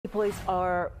Police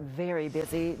are very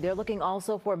busy. They're looking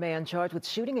also for a man charged with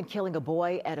shooting and killing a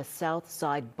boy at a South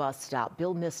Side bus stop.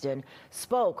 Bill Miston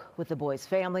spoke with the boy's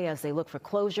family as they look for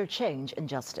closure, change, and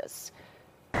justice.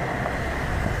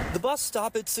 The bus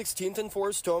stop at 16th and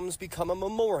Forest Homes become a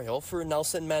memorial for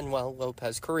Nelson Manuel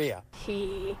Lopez Correa.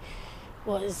 He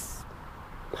was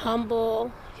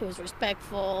humble, he was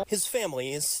respectful. His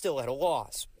family is still at a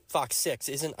loss. Fox 6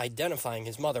 isn't identifying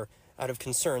his mother out of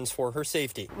concerns for her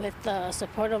safety. With the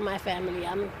support of my family,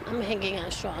 I'm hanging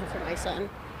on strong for my son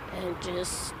and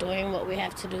just doing what we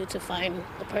have to do to find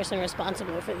the person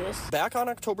responsible for this. Back on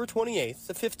October 28th,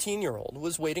 the 15-year-old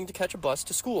was waiting to catch a bus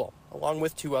to school, along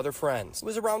with two other friends. It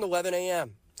was around 11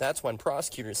 a.m. That's when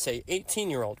prosecutors say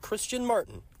 18-year-old Christian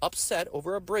Martin, upset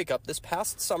over a breakup this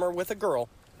past summer with a girl,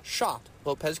 shot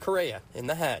Lopez Correa in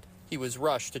the head. He was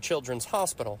rushed to Children's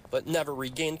Hospital, but never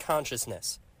regained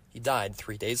consciousness. He died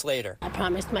 3 days later. I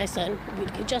promised my son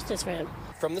we'd get justice for him.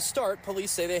 From the start, police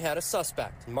say they had a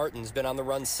suspect. Martin's been on the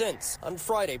run since. On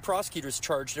Friday, prosecutors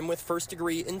charged him with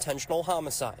first-degree intentional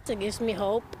homicide. It gives me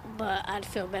hope, but I'd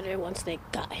feel better once they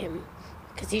got him,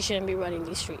 because he shouldn't be running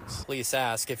these streets. Police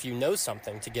ask if you know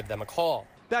something to give them a call.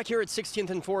 Back here at 16th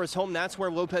and Forest Home, that's where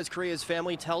Lopez Correa's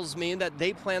family tells me that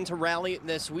they plan to rally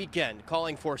this weekend,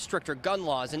 calling for stricter gun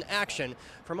laws and action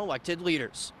from elected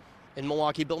leaders. In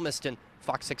Milwaukee, Bill Miston,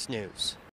 FOX6 News.